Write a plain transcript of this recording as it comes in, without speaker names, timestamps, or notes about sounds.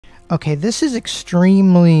Okay, this is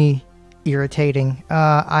extremely irritating.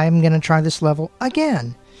 I'm gonna try this level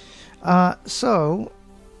again. So,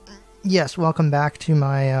 yes, welcome back to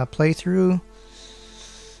my playthrough.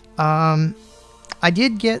 I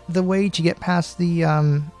did get the way to get past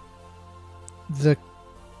the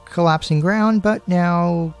collapsing ground, but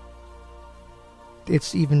now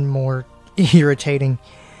it's even more irritating.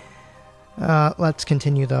 Let's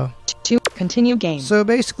continue though. To continue game. So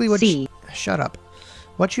basically shut up.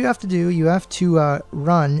 What you have to do, you have to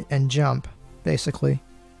run and jump, basically,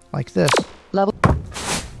 like this. Level.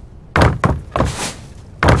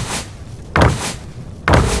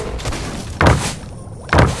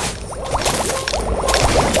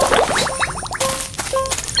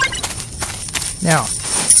 Now,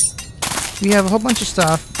 we have a whole bunch of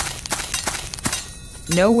stuff.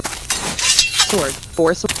 No. Sword.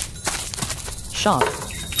 4 sword. Shop.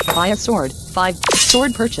 Buy a sword. 5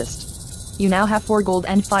 sword purchased. You now have 4 gold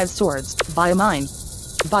and 5 swords. Buy a mine.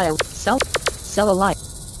 Buy a sell a life.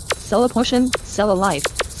 Sell a potion. Sell a life.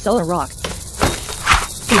 Sell a rock.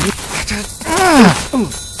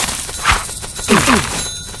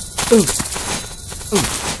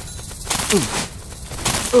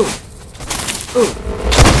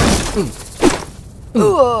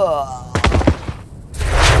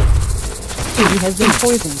 He has been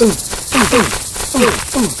poisoned.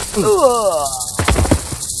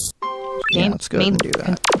 Yeah, let's go ahead and do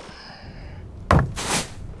that.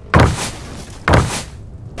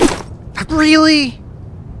 Really?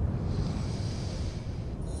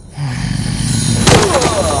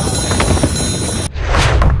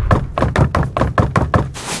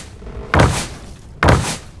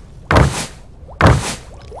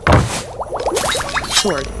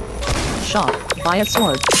 Sword. Shop. Buy a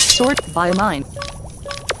sword. Sword. Buy a mine.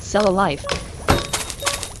 Sell a life.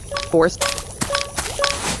 Force.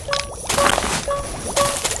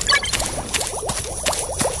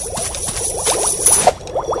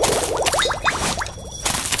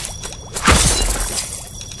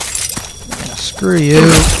 Screw you.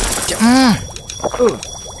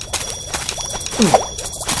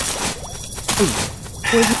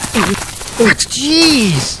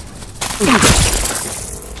 Jeez.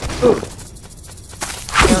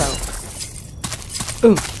 Arrow.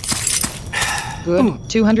 Good.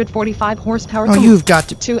 245 horsepower. Oh, you've got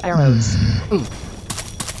to. 2 arrows.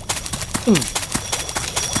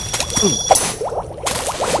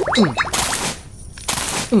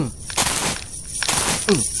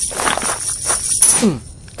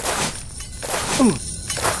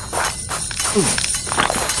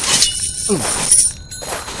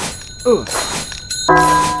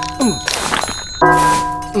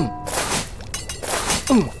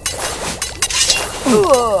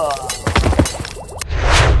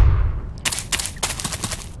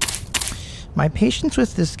 My patience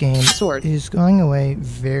with this game is going away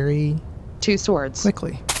very 2 swords.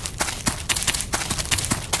 quickly.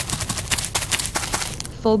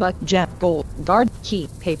 Full buck, gem, gold, guard, key,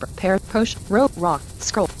 paper, pear, potion, rope, rock,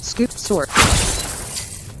 scroll, scoop, sword.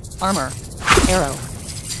 Armor. Arrow.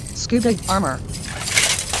 Scuba armor.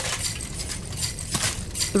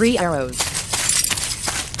 3 arrows.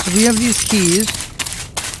 So we have these keys.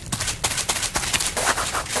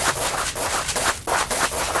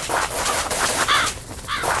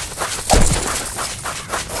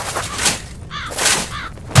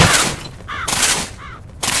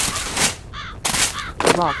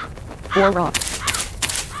 Rock. 4 rock.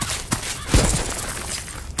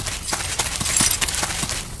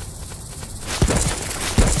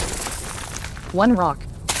 One rock.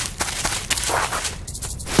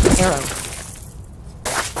 Arrow.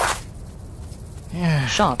 Yeah.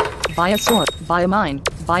 Shop. Buy a sword. Buy a mine.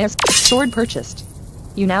 Buy a sword purchased.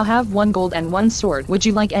 You now have 1 gold and 1 sword. Would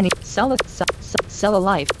you like any? Sell a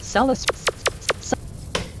life. Sell a sword.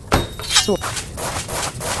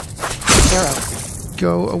 Arrow.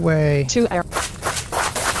 Go away. 2 arrows.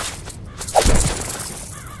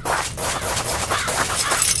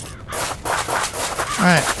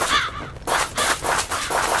 Alright.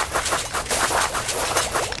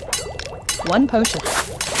 One potion.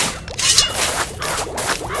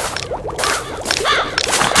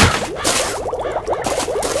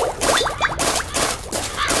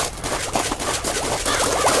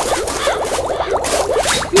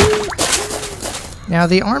 Now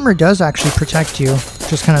the armor does actually protect you,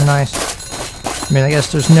 which is kind of nice. I mean, I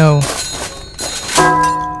guess there's no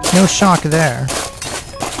shock there.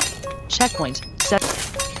 Checkpoint. Set.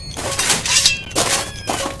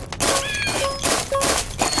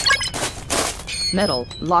 Metal.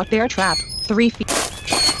 Lock bear trap. 3 feet.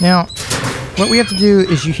 Now, what we have to do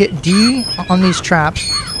is you hit D on these traps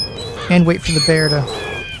and wait for the bear to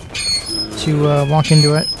to walk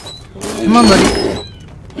into it. Come on, buddy.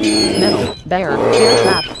 Metal. Bear. Bear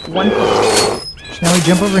trap. 1 foot. So now we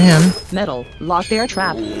jump over him. Metal. Lock bear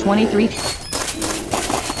trap. 23.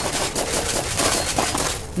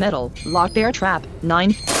 Metal. Lock bear trap.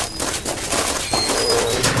 9.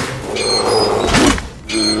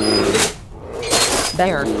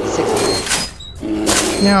 Bear.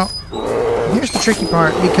 6. Now, here's the tricky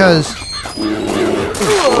part because...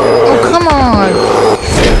 Oh, come on!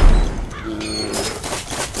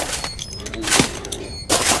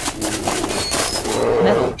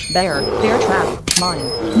 Metal. Bear. Bear trap. Mine.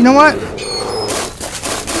 You know what?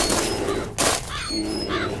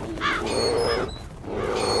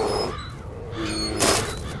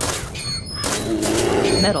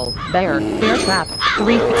 Metal. Bear. Bear trap.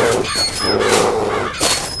 3 feet.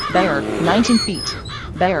 Bear. 19 feet.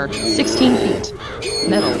 Bear. 16 feet.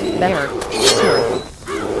 Metal. Bear. Sword.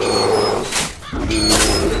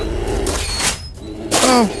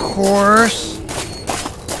 Of course.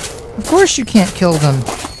 Of course you can't kill them.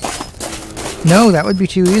 No, that would be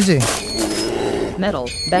too easy. Metal.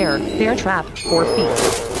 Bear. Bear trap. 4 feet.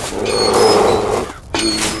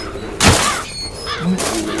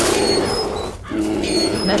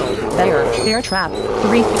 Metal. Bear. Bear trap.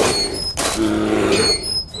 3 feet.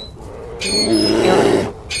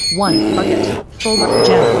 Arrow. 1 bucket. Full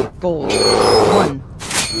gem. Gold. 1.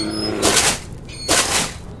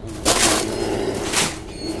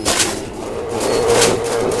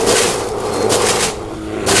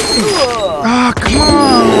 Ah, come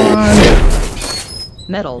on!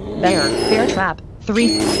 Metal. Bear. Bear trap. 3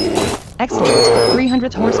 feet. Excellent.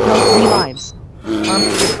 300 horsepower. 3 lives.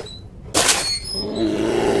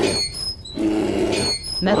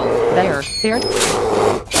 Metal. Bear. Bear.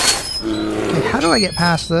 Okay, how do I get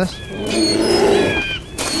past this?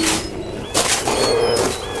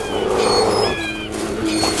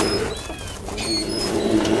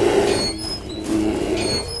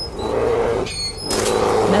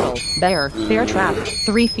 Metal. Bear. Bear trap.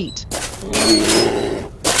 3 feet.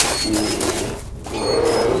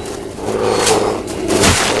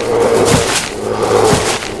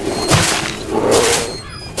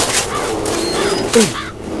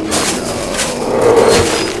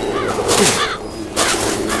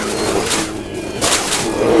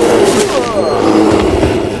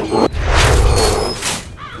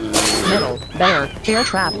 Metal. Bear. Bear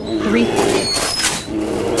trap. 3 feet.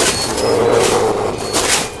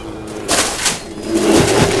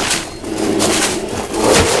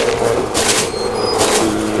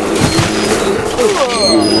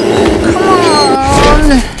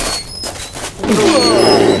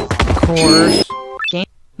 Of course. Game.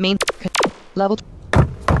 Main. Level.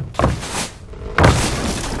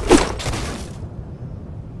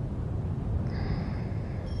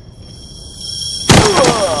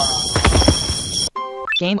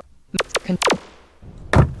 Game.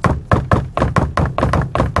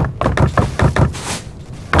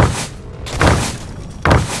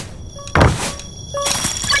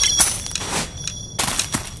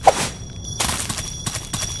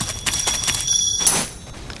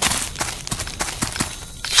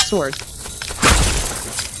 Sword.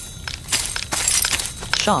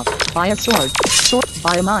 Shop. Buy a sword. Sword.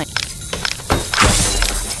 Buy a mine.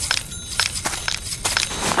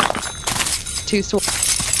 2 sword.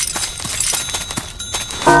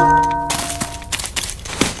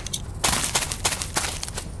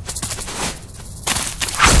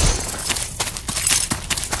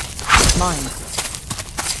 Mine.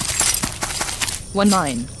 1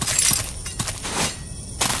 mine.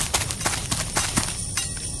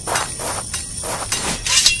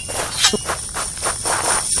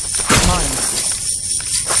 Mine.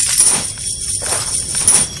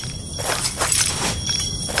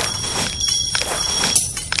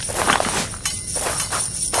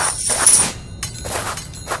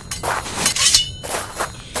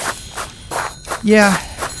 Yeah.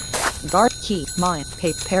 Guard. Key. Mine.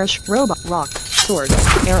 Paper. Perish. Robot. Rock. Sword.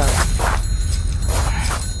 Arrow.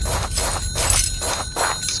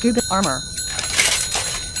 Scuba. Armor.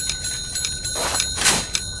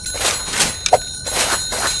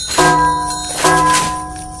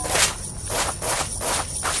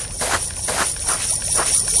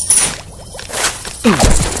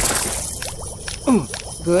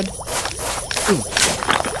 Good.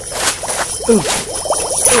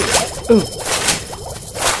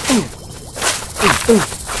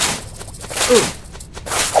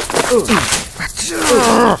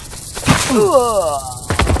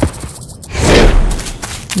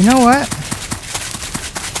 You know what?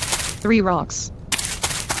 3 rocks.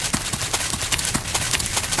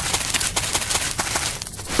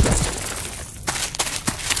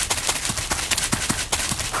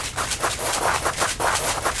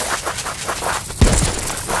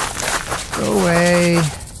 Go away.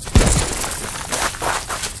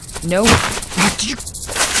 No. Did you...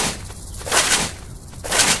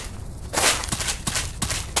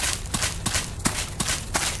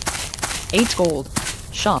 8 gold.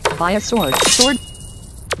 Shop. Buy a sword. Sword.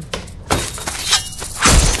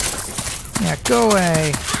 Yeah, go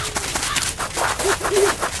away.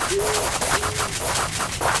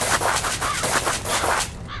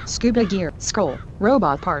 Scuba gear. Scroll.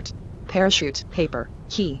 Robot part. Parachute. Paper.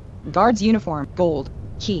 Key. Guard's uniform. Gold.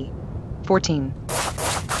 Key. 14.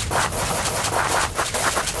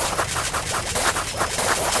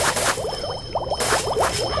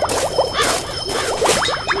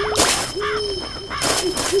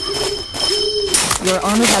 Your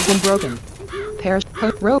armor has been broken.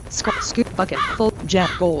 Parachute, rope, scoop, bucket, full, jet,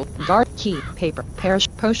 gold, guard, key, paper,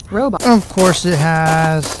 parachute, post, robot. Of course it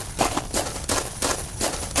has.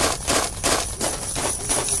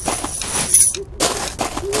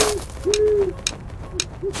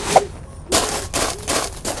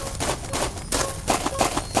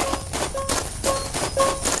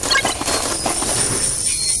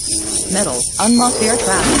 Metal, unlock bear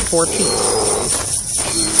trap, 4 feet.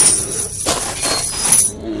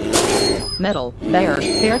 Metal,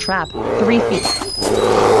 bear trap, 3 feet.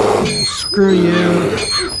 Screw you.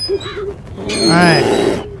 Alright.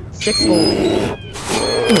 6 gold.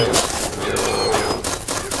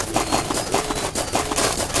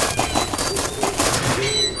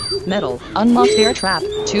 Metal, unlocked bear trap,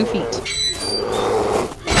 2 feet.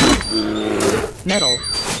 Metal.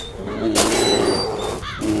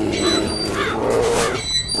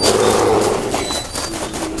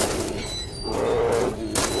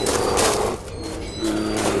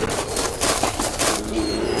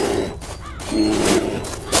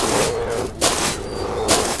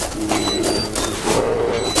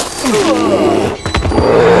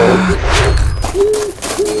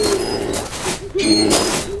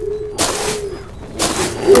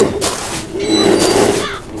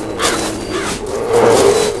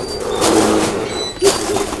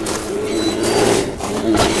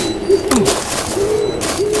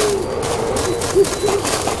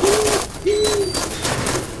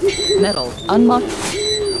 Metal, unlock.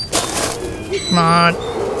 Come on.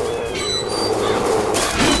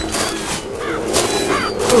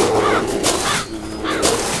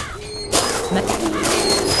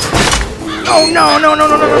 Oh no, no, no,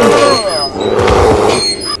 no, no, no, no,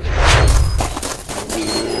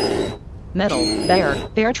 no. Metal,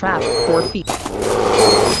 bear trap, 4 feet.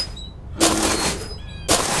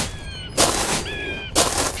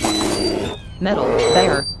 Metal,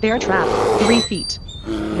 bear trap, 3 feet.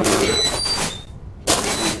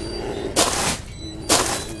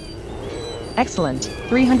 Excellent,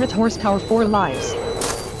 300 horsepower, 4 lives.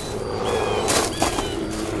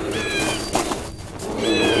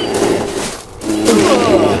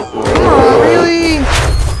 Come on, really?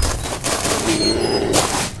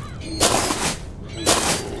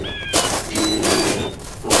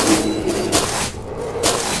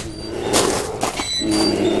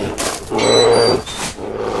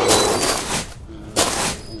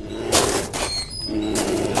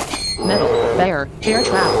 Metal, bear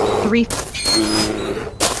trap, 3.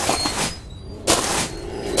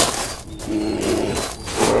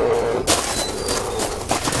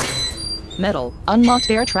 Metal, unlocked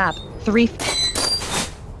bear trap, 3.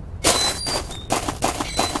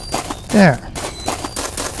 There.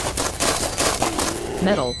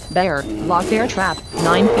 Metal, locked bear trap,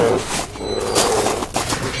 9 feet.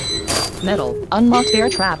 Metal, unlocked bear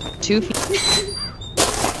trap, 2 feet.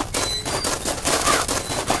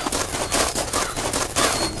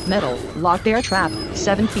 Metal, locked bear trap,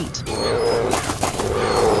 7 feet.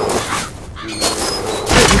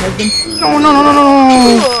 Has been No, no, no, no, no.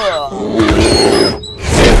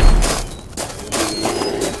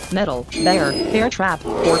 Metal, bear trap,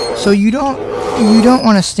 4. So you don't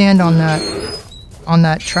want to stand on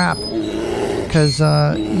that trap, because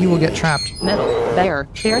you will get trapped. Metal, bear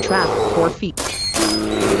trap, 4 feet.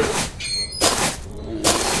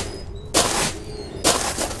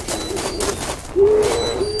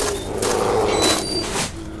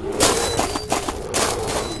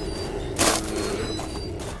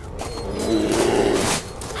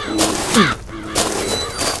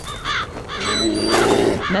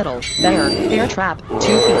 Metal, bear trap, 2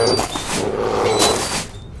 feet.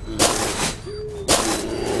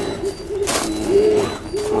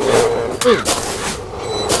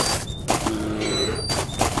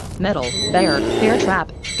 Metal, bear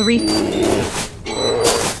trap, 3.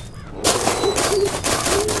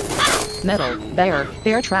 Metal,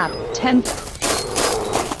 bear trap, 10.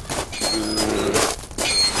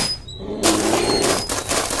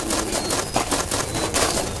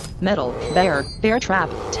 Metal, bear, bear trap,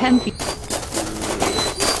 10 feet.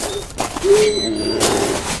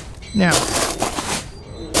 Now,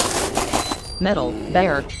 Metal,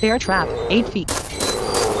 bear, bear trap, 8 feet.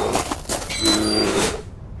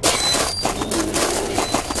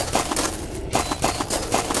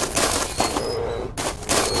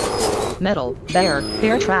 Metal, bear,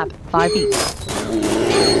 bear trap, 5 feet.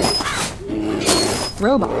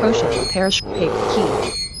 Robot potion, perish, key,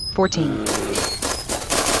 14.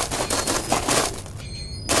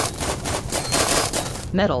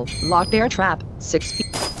 Metal, locked bear trap, 6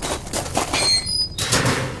 feet.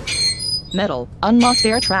 Metal, unlocked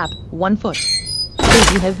bear trap, 1 foot.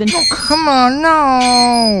 You have been. oh, come on,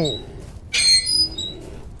 no!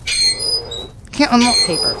 Can't unlock.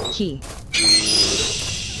 Paper, key.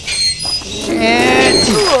 Shit!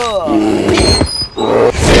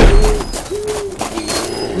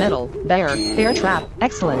 Metal, bear, bear trap,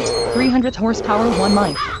 excellent. 300 horsepower, 1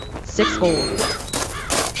 life. 6 gold.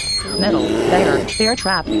 Metal, bear, bear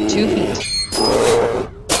trap, 2 feet.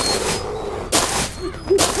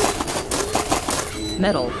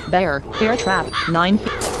 Metal, bear, bear trap, 9 feet.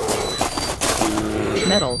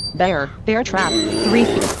 Metal, bear, bear trap, 3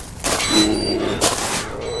 feet.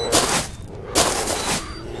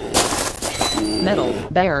 Metal,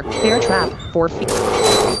 bear, bear trap, 4 feet.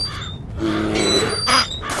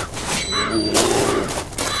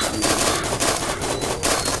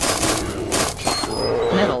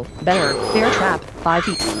 Metal, bear, bear trap, 5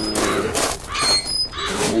 feet.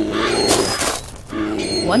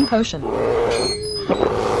 1 potion.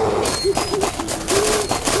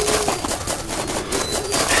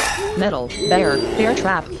 Metal, bear, bear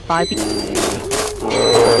trap, 5 feet.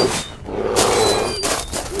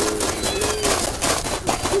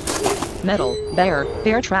 Metal, bear,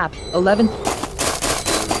 bear trap, 11.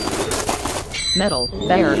 Metal,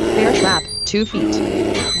 bear, bear trap, 2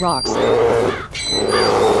 feet. Rocks.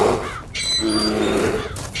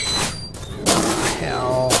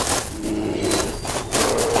 Hell.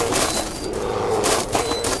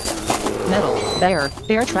 Metal, bear,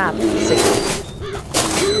 bear trap, 6 feet.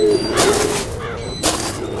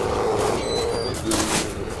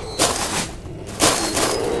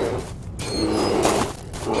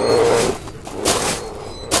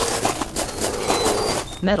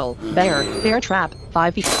 Metal, bear, bear trap,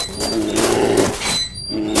 5 feet.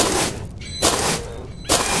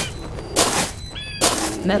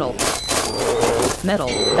 Metal. Metal,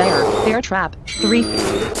 bear, bear trap, 3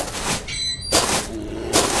 feet.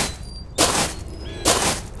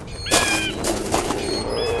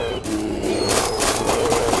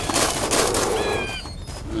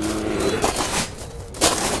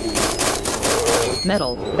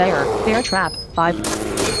 Metal, bear, bear trap, 5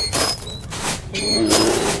 feet.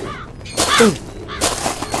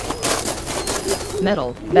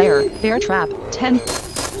 Metal, bear, bear trap, 10.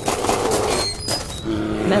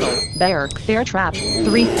 Metal, bear, bear trap,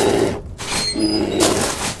 3.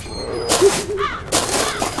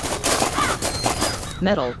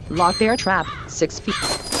 Metal, lock bear trap, 6 feet.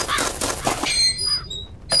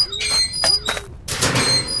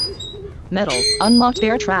 Metal, unlocked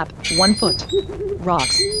bear trap, 1 foot.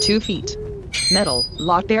 Rocks, 2 feet. Metal,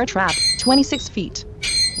 locked bear trap, 26 feet.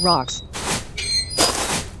 Rocks.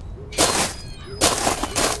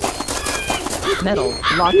 Metal,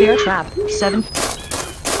 locked bear trap, 7.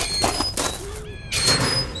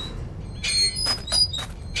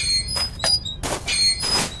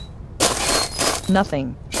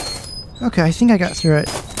 Nothing. Okay, I think I got through it.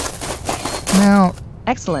 Now,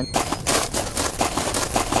 Excellent.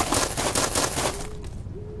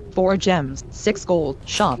 4 gems, 6 gold,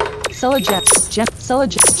 shop. Sell a gem, sell a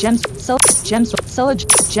gems, sell gems, sell a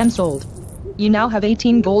gem sold. You now have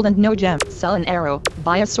 18 gold and no gem. Sell an arrow,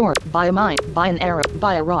 buy a sword, buy a mine, buy an arrow,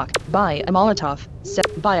 buy a rock, buy a Molotov,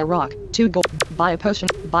 buy a rock, 2 gold, buy a potion,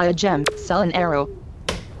 buy a gem, sell an arrow.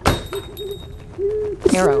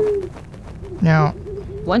 Arrow. now,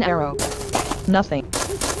 1 arrow. Nothing.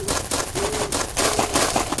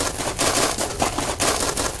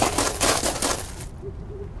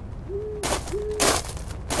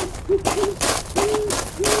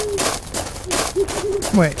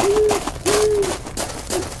 wait.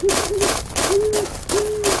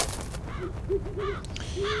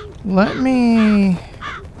 Let me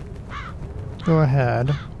go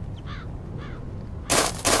ahead.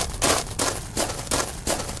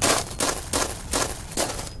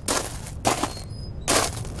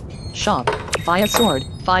 Shop. Buy a sword,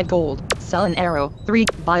 5 gold. Sell an arrow, 3.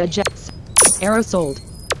 Buy a jet. Arrow sold.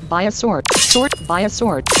 Buy a sword. Sword. Buy a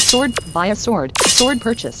sword. Sword. Buy a sword. Sword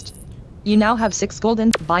purchased. You now have 6 gold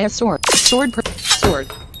and buy a sword. Sword.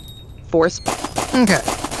 Sword. Force. Okay.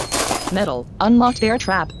 Metal. Unlocked bear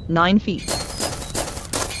trap. 9 feet.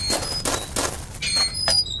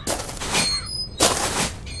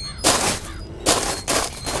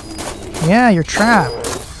 Yeah, you're trapped.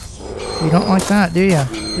 You don't like that, do you?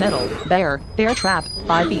 Metal. Bear. Bear trap.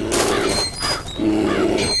 5 feet.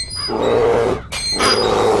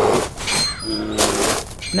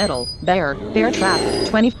 Metal. Bear. Bear trap.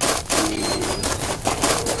 20.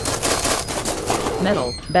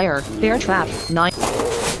 Metal. Bear. Bear trap. 9.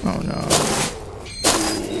 Oh no.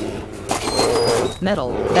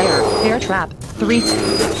 Metal. Bear. Bear trap. 3.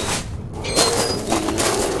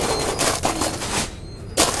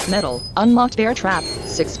 Metal. Unlocked bear trap.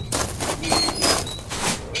 6.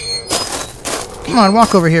 Come on,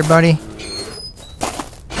 walk over here, buddy.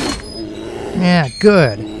 Yeah,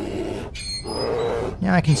 good.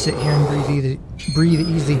 Now I can sit here and breathe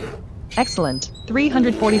easy. Excellent.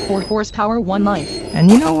 344 horsepower, 1 life.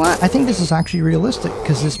 And you know what? I think this is actually realistic,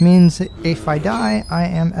 because this means that if I die, I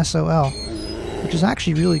am SOL. Which is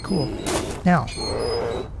actually really cool. Now.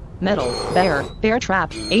 Metal. Bear. Bear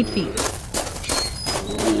trap. 8 feet.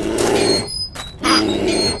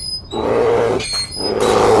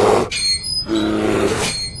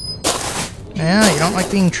 Yeah, you don't like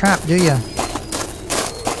being trapped, do you?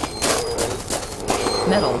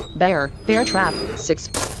 Metal. Bear. Bear trap. 6.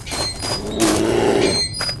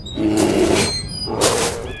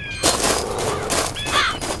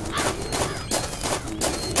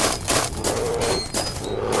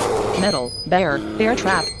 Metal. Bear. Bear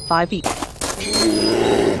trap. 5 feet.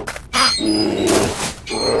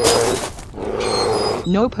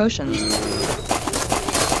 No potions.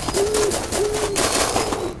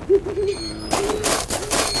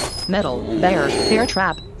 Metal. Bear. Bear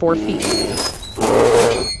trap. 4 feet.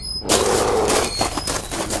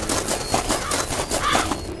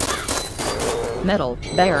 Metal.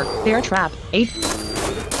 Bear. Bear trap. 8.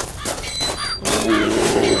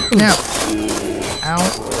 Now.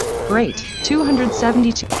 Ow. Great.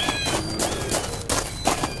 272.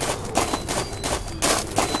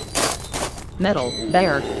 Metal.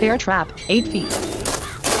 Bear. Bear trap. 8 feet.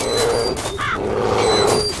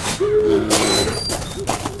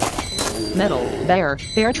 Metal. Bear.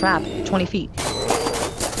 Bear trap. 20 feet.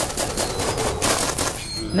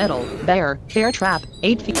 Metal. Bear. Bear trap.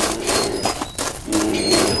 8 feet.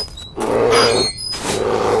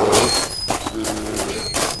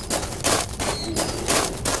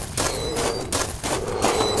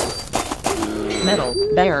 Metal.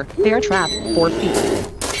 Bear. Bear trap. 4 feet.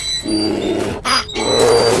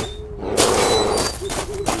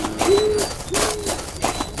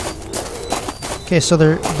 Okay, so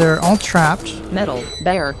they're all trapped. Metal.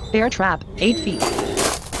 Bear. Bear trap. 8 feet.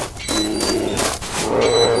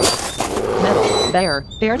 Metal. Bear.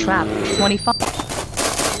 Bear trap. 25.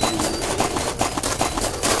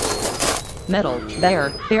 Metal.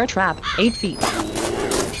 Bear. Bear trap. 8 feet.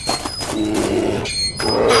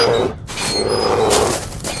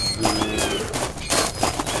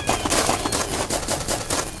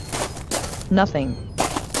 Nothing.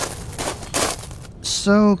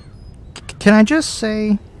 So, can I just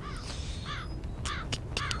say...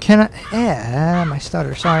 Can I... my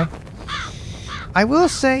stutter, sorry. I will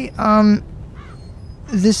say,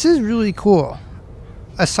 this is really cool.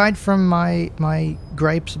 Aside from my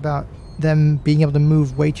gripes about them being able to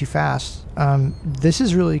move way too fast, this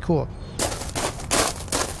is really cool.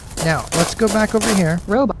 Now, let's go back over here.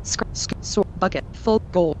 Robot. Sword. Bucket. Full.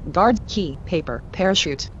 Gold. Guard. Key. Paper.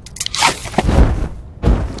 Parachute.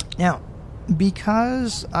 Now,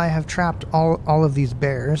 because I have trapped all of these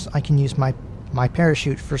bears, I can use my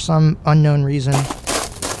parachute. For some unknown reason,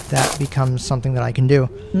 that becomes something that I can do.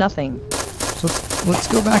 Nothing. So let's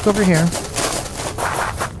go back over here.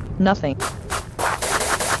 Nothing.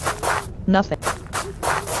 Nothing.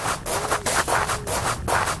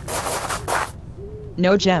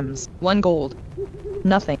 No gems. 1 gold.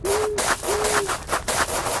 Nothing.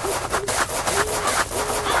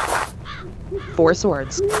 Four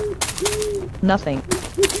swords. Nothing.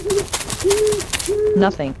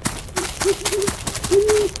 Nothing.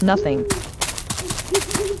 Nothing.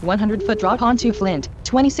 100-foot drop onto flint.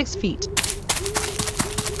 26 feet.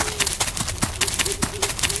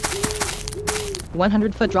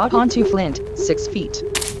 100-foot drop onto flint. 6 feet.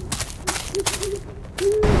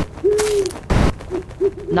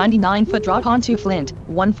 99-foot drop onto flint.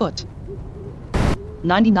 1 foot.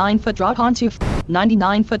 99-foot drop onto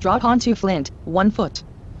 99-foot drop onto flint. 1 foot.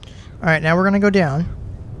 All right, now we're gonna go down.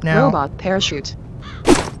 Now, Robot parachute.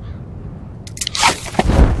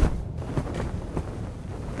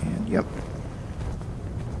 and yep.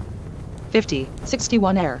 50,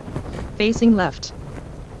 61 air. Facing left.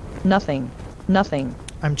 Nothing. Nothing.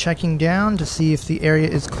 I'm checking down to see if the area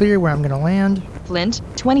is clear where I'm going to land. Flint,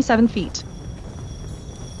 27 feet.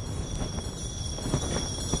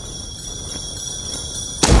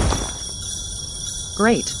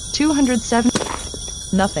 Great, 207.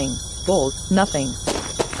 Nothing. Gold, nothing.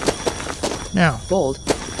 Now, Gold.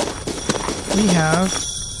 we have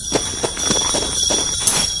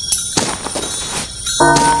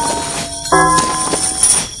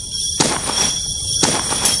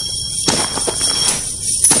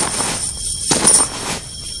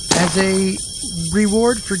as a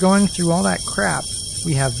reward for going through all that crap,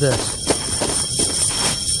 we have this.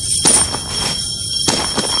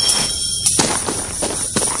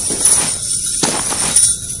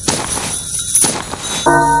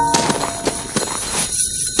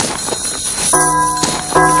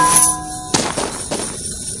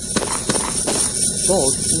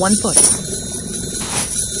 Gold, 1 foot.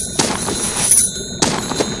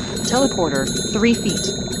 Teleporter, 3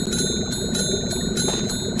 feet.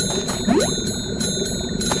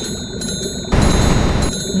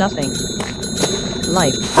 Nothing.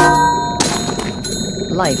 Life.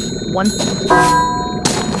 Life, 1.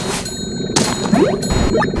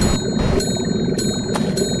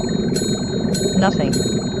 Nothing.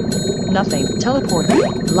 Nothing.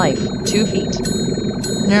 Teleporter. Life, 2 feet.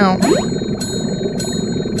 Now,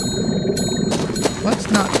 let's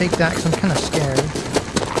not take that because I'm kind of scared.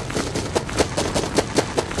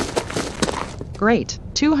 Great.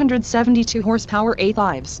 272 horsepower, 8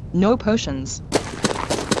 lives. No potions.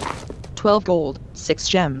 12 gold, 6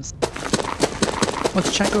 gems.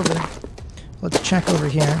 Let's check over. Let's check over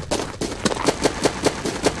here.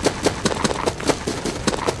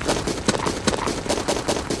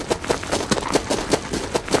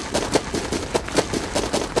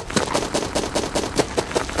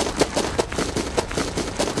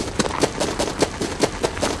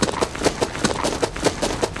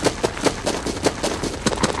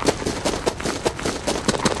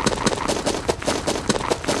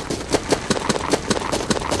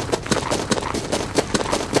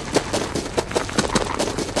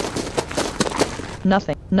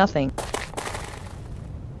 Nothing. Nothing.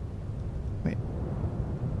 Wait.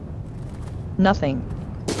 Nothing.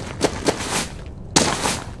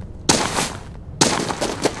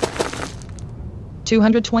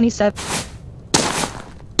 $227.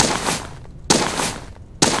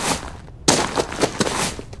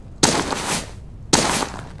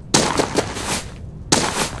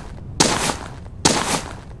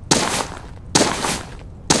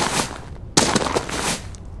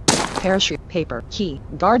 Parachute, paper, key,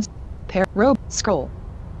 guards, robe, scroll.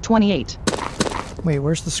 28. Wait,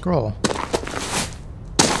 where's the scroll?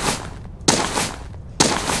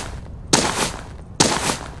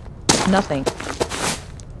 Nothing.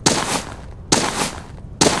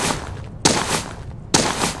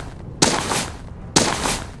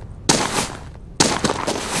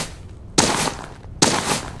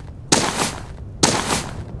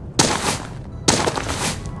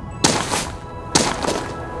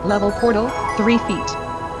 Level portal, 3 feet.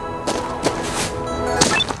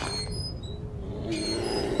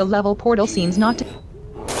 The level portal seems not to...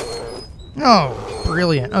 Oh,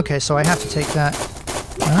 brilliant. Okay, so I have to take that.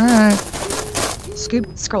 Alright.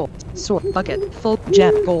 Scoop, scroll, sword, bucket, full,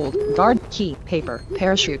 gem, gold, guard, key, paper,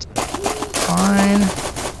 parachute. Fine.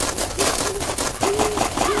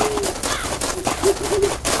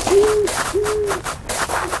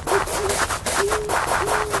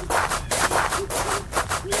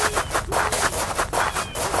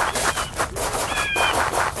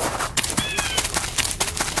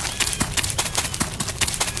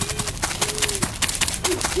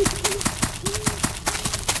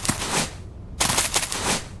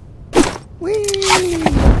 Whee!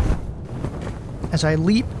 As I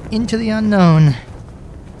leap into the unknown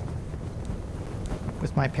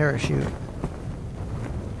with my parachute.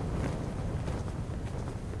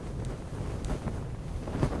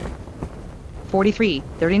 $43,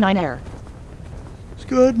 39 air. Let's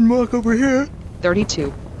go ahead and walk over here.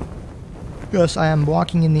 32, Yes, I am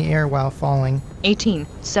walking in the air while falling. 18,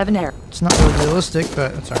 7 air. It's not really realistic,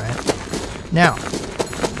 but it's alright. Now,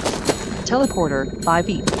 Teleporter, 5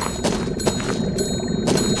 feet.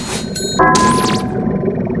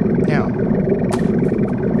 now,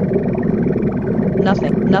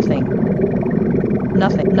 Nothing, nothing.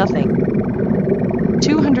 Nothing, nothing.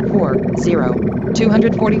 204, 0.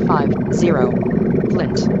 245, 0.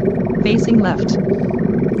 Flint. Facing left.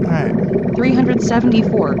 alright.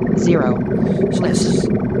 374, 0. So this is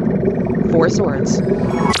 4 swords.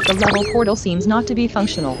 The level portal seems not to be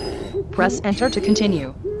functional. Press enter to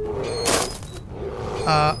continue.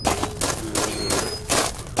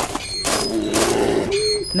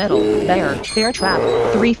 Metal, bear, bear trap,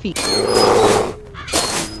 3 feet.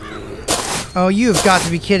 Oh, you've got to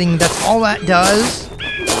be kidding. That's all that does?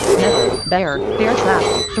 Metal, bear, bear trap,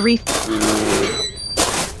 3 feet.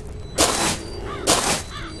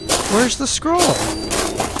 Where's the scroll?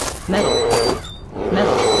 Metal,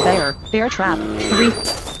 bear, bear trap, 3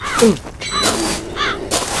 feet.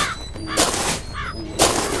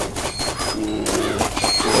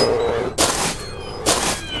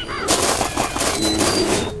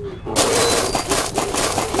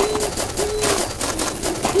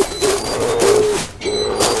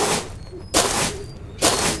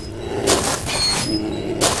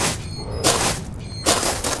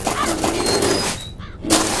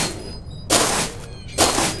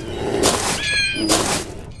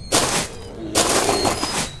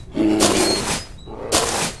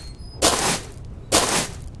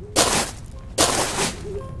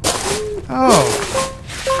 Oh.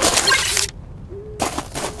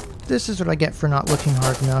 This is what I get for not looking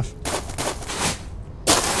hard enough.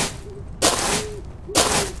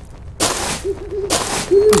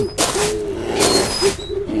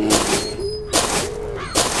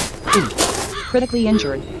 Critically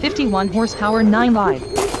injured, 51 horsepower, 9 live.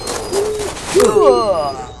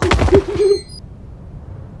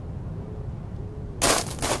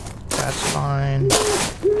 That's fine.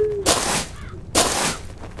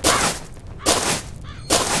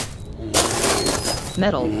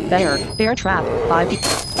 Metal, bear, bear trap, 5 feet.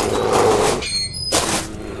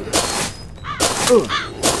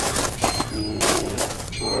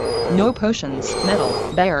 No potions.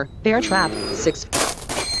 Metal, bear, bear trap, 6 feet.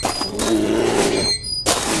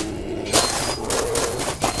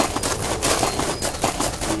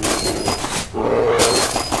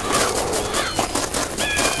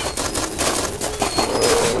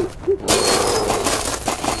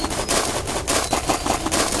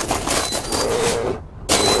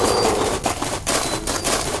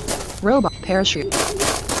 Robot parachute.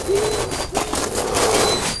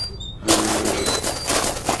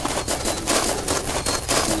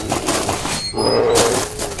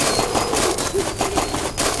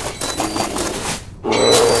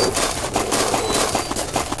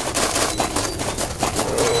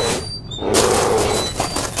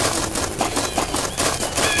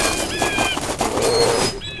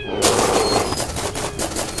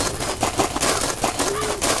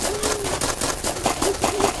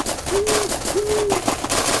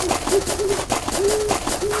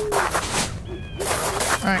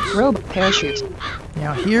 Alright. Robot parachute.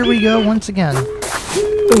 Now here we go once again.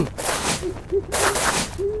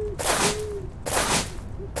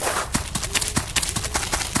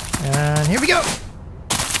 And here we go!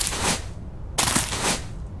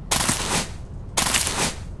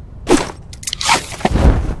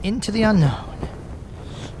 Into the unknown.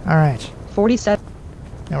 Alright. 47,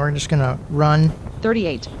 Now we're just gonna run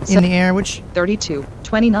 38, in the air, which 32,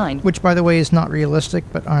 29, by the way is not realistic,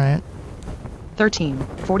 but alright. 13,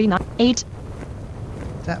 49, 8,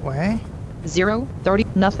 That way. 0, 30,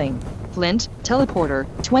 nothing. Flint, teleporter,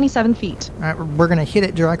 27 feet. Alright, we're gonna hit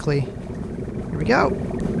it directly. Here we go.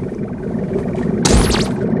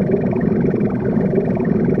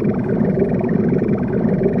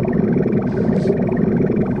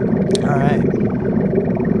 Alright.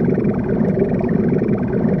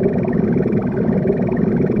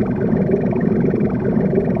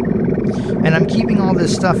 And I'm keeping all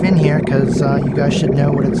this stuff in here because you guys should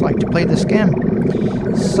know what it's like to play this game.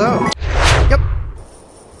 So, yep.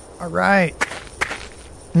 Alright.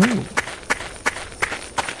 Ooh.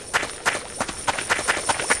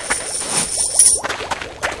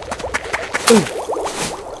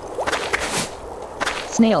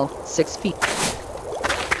 Snail, 6 feet.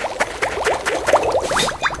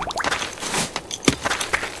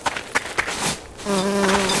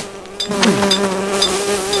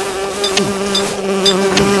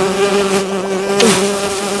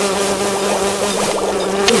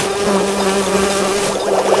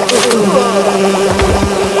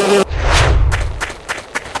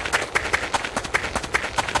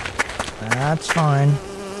 That's fine.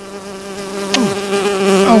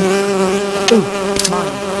 Oh.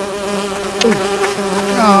 Mine.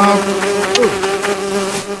 Oh.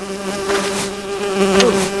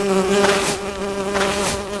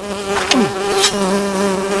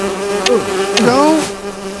 Go.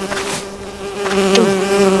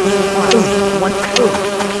 1.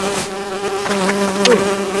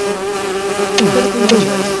 Critically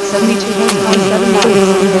injured, 72 horsepower, 7 miles. You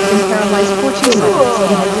have been paralyzed for 2 seconds.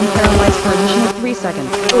 You have been paralyzed for additional 3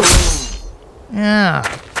 seconds. Yeah.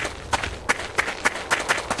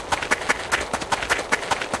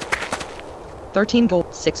 $13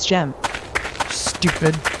 gold, 6 gem.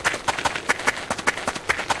 stupid.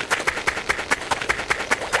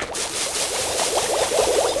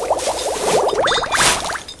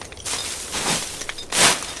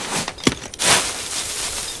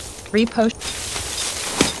 Repost.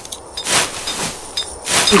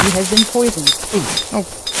 You have been poisoned. Oh,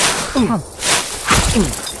 come on.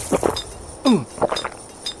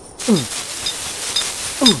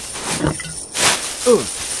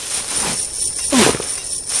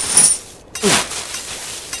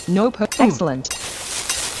 No po- Excellent.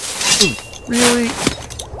 Really?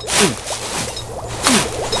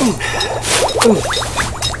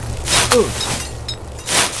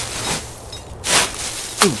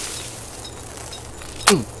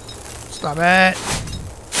 Stop it.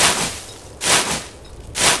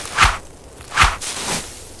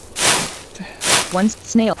 One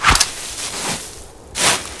snail.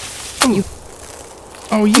 You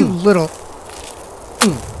Oh, you little.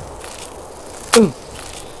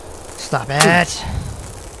 Stop it.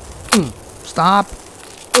 Stop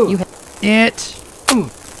you have it.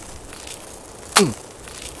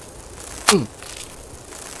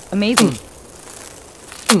 amazing.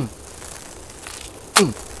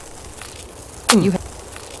 You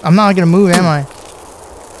have I'm not gonna move, am I?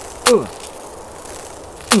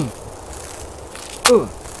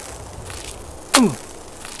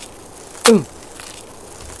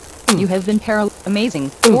 You have been amazing.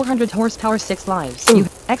 400 horsepower, 6 lives. You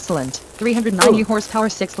excellent. 390 horsepower,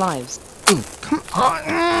 6 lives. Come on.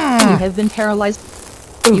 You have been paralyzed.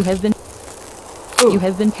 You have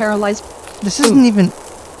been paralyzed. This isn't even.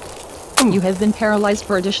 You have been paralyzed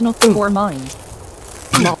for additional 4 mines.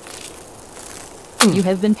 You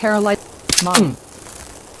have been paralyzed. Mine.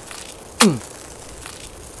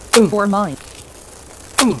 4 mine.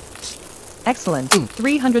 Excellent.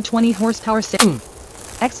 320 horsepower, 6.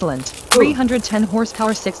 Excellent. 310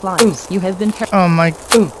 horsepower, 6 lives. You have been Oh my.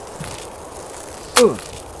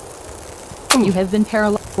 You have been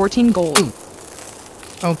paralyzed. 14 gold.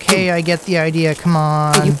 Okay, I get the idea. Come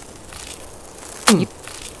on.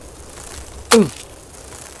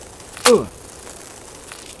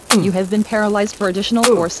 You have been paralyzed for additional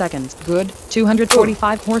 4 seconds. Good.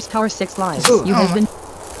 245 horsepower, 6 lives. You have been.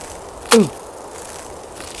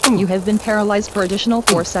 You have been paralyzed for additional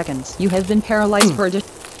 4 seconds. You have been paralyzed for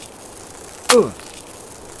additional.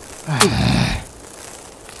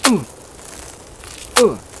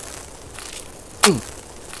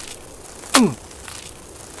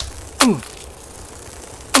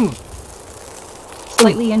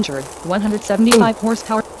 Slightly injured. 175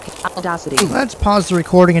 horsepower. Audacity. Let's pause the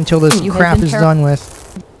recording until this You have crap been is done with.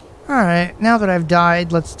 Alright, now that I've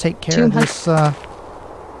died, let's take care of 200. this,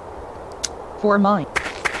 4 mine.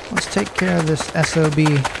 let's take care of this SOB.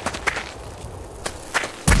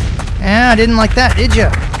 Yeah, I didn't like that, did ya?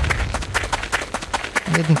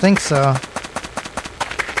 I didn't think so.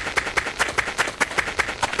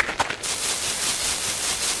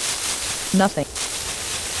 Nothing.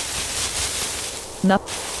 No.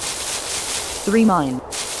 3 mine.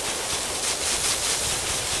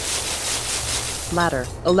 Ladder.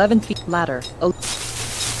 11 feet. Ladder.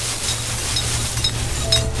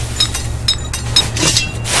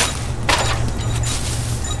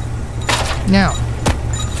 Now,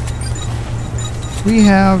 we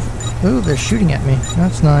have... Ooh, they're shooting at me.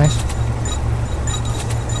 That's nice.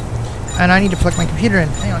 And I need to plug my computer in.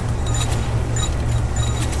 Hang on.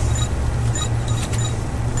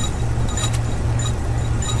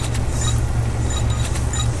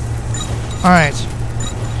 Alright.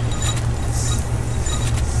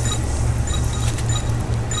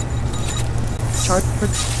 Chart.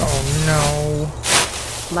 Oh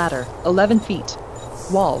no. Ladder. 11 feet.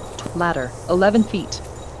 Wall. Ladder. 11 feet.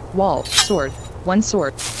 Wall. Sword. 1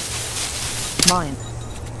 sword. Mine.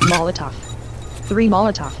 Molotov. 3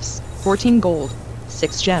 Molotovs. 14 gold.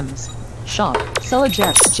 6 gems. Shop. Sell a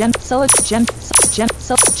gem. Sell a gem. Gem.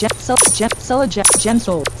 Sell gem. Sell gem. Sell a gem. Gem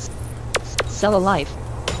sold. Sell a life.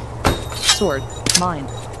 Sword. Mine.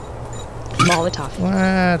 Molotov.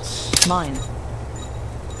 What? Mine.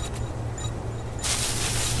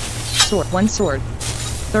 Sword. 1 sword.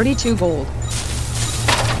 32 gold.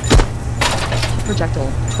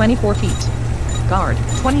 Projectile. 24 feet. Guard.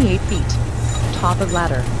 28 feet. Top of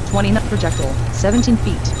ladder. 20 projectile. 17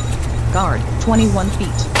 feet. Guard. 21 feet.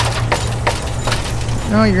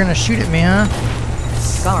 No, you're gonna shoot at me, huh?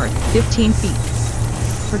 Guard. 15 feet.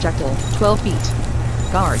 Projectile. 12 feet.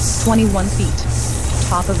 Guard. 21 feet.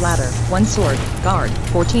 Top of ladder. 1 sword. Guard.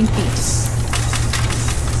 14 feet.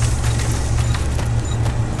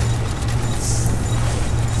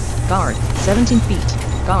 Guard. 17 feet.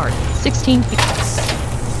 Guard. 16 feet.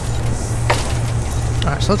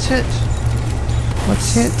 Alright, so let's hit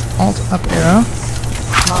Let's hit Alt up arrow.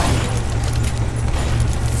 Mine.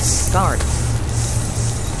 Guard.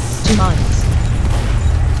 2 mines.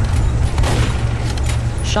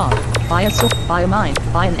 Shop. Buy a sword. Buy a mine.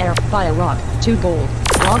 Buy an arrow. Buy a rock. 2 gold.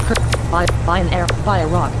 Rock. Buy an arrow. Buy a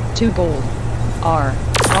rock. 2 gold. R.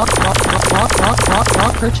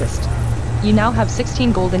 Rock purchased. You now have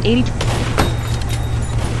 16 gold and 80.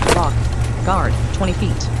 Rock. Guard. 20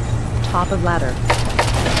 feet. Top of ladder.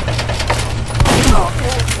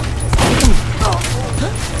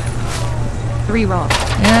 3 rock.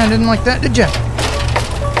 Yeah, I didn't like that, did ya?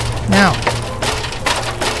 Now.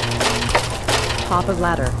 Top of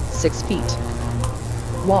ladder. 6 feet.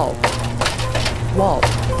 Wall. Wall.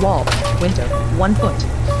 Window. 1 foot.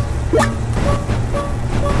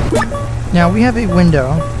 Now we have a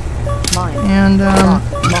window. Mine. And, Rock.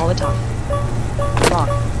 Molotov. Rock.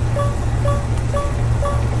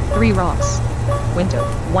 3 rocks. Window.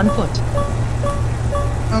 1 foot.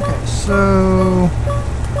 okay, so...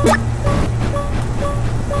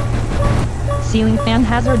 Ceiling fan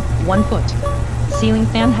hazard. 1 foot. Ceiling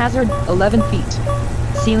fan hazard. 11 feet.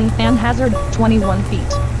 Ceiling fan hazard. 21 feet.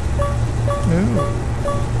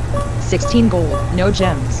 Ooh. 16 gold. No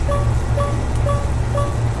gems.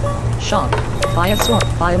 Shop. Buy a sword.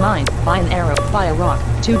 Buy a mine. Buy an arrow. Buy a rock.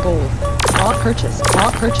 2 gold. Rock purchased.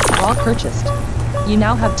 Rock purchased. You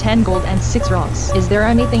now have 10 gold and 6 rocks. Is there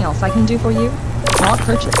anything else I can do for you? Rock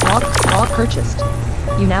purchased. Rock purchased.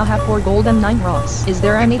 You now have 4 gold and 9 rocks. Is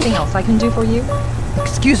there anything else I can do for you?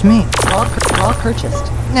 Excuse me. Rock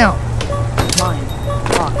purchased. Now, Mine.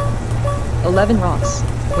 Rock. 11 rocks.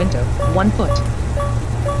 Window. 1 foot.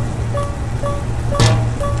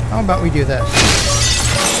 how about we do this?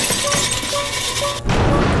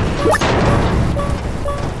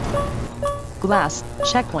 Glass.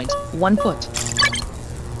 Checkpoint. 1 foot.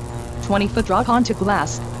 20 foot drop onto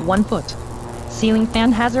glass. 1 foot. Ceiling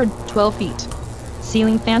fan hazard. 12 feet.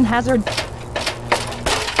 Ceiling fan hazard.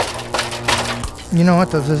 You know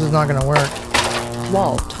what, though? This is not gonna work.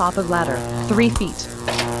 Wall. Top of ladder. 3 feet.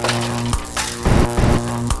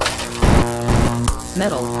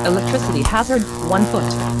 Metal. Electricity hazard. 1 foot.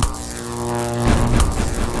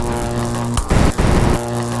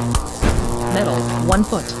 Metal. 1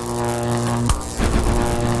 foot.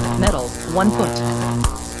 Metal. 1 foot.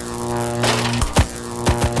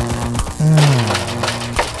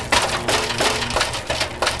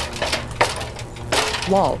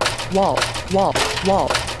 Wall. Wall. Wall.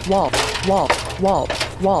 Wall. Wall. Wall. Wall.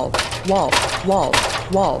 Wall. Wall. Wall.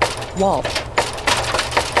 Wall. Wall.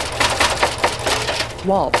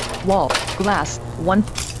 Wall. Wall. Glass. 1.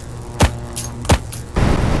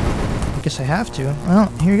 I guess I have to. Well,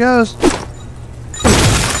 here goes.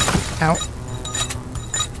 Ow.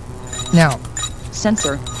 Now,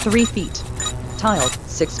 Sensor. 3 feet. Tiled.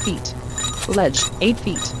 6 feet. Ledge. 8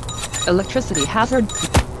 feet. Electricity hazard.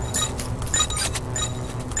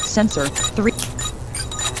 Sensor. 3.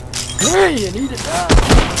 Hey, you need it now.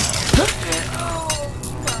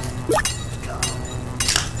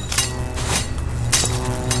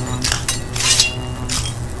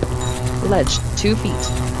 Ledge. 2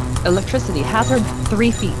 feet. Electricity hazard.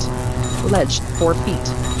 3 feet. Ledge. 4 feet.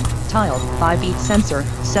 Tiled. 5 feet. Sensor.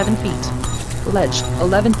 7 feet. Ledge.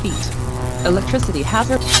 11 feet. Electricity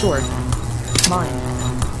hazard. Sword. Mine.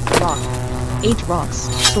 Rock. 8 rocks.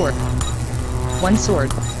 Sword. 1 sword.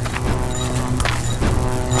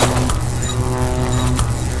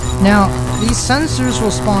 now, these sensors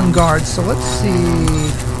will spawn guards, so let's see...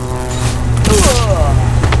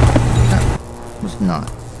 That was not.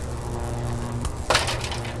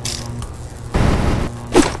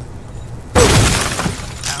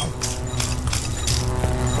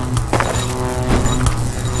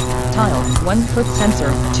 Tile. 1 foot sensor.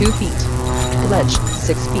 2 feet. Ledge.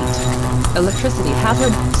 6 feet. Electricity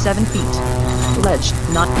hazard. 7 feet. Ledge.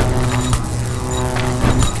 Not.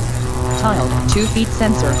 Tile. 2 feet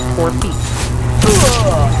sensor. 4 feet.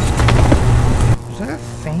 Is that a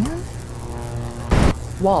fan?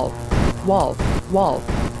 Wall. Wall. Wall.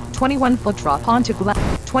 21 foot drop onto glass.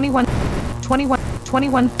 21. 21.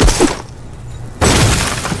 21.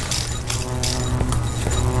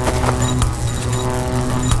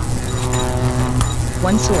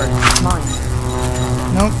 One sword. Mine.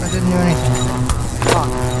 Nope, I didn't do anything. Rock.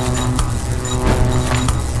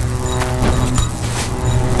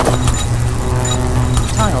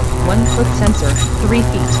 Tile. 1 foot sensor. 3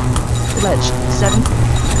 feet. Ledge. 7.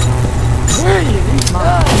 Hey, you need it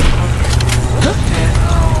now.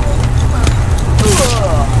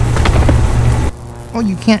 Oh,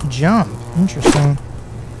 you can't jump. Interesting.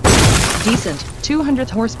 Decent. 200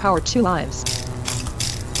 horsepower. 2 lives.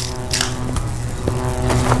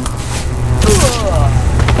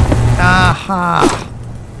 Ha!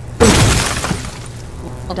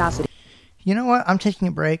 Audacity. You know what? I'm taking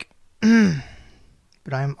a break,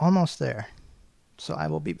 but I'm almost there, so I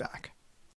will be back.